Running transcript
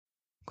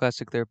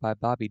Classic there by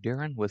Bobby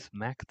Darin with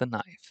Mac the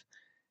Knife.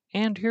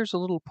 And here's a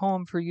little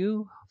poem for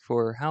you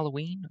for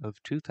Halloween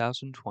of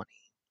 2020.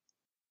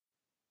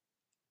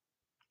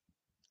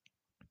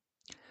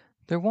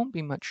 There won't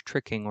be much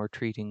tricking or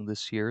treating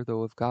this year,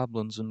 though of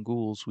goblins and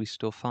ghouls we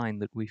still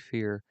find that we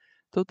fear.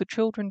 Though the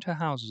children to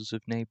houses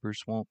of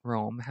neighbors won't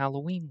roam,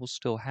 Halloween will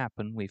still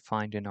happen, we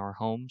find in our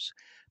homes.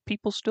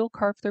 People still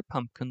carve their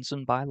pumpkins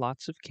and buy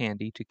lots of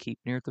candy to keep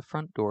near the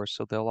front door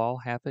so they'll all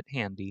have it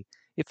handy.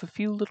 If a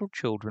few little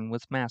children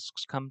with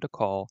masks come to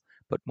call,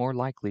 but more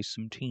likely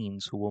some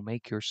teens who will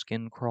make your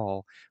skin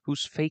crawl,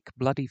 whose fake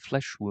bloody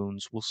flesh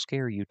wounds will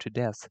scare you to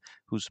death,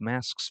 whose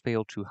masks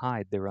fail to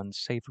hide their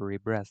unsavory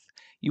breath.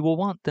 You will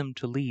want them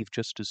to leave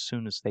just as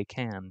soon as they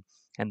can,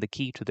 and the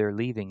key to their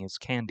leaving is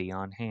candy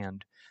on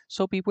hand.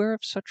 So beware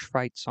of such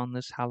frights on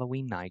this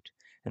Halloween night,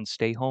 and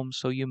stay home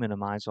so you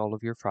minimize all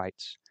of your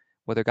frights.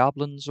 Whether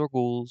goblins or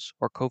ghouls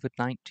or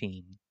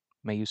COVID-19,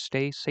 may you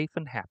stay safe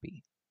and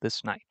happy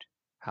this night,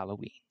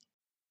 Halloween.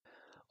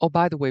 Oh,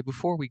 by the way,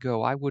 before we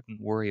go, I wouldn't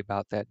worry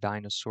about that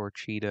dinosaur,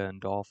 cheetah, and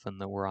dolphin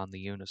that were on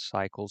the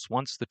unicycles.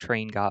 Once the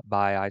train got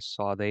by, I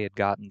saw they had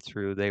gotten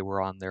through. They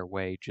were on their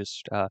way.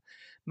 Just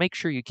make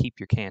sure you keep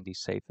your candy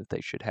safe if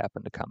they should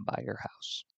happen to come by your house.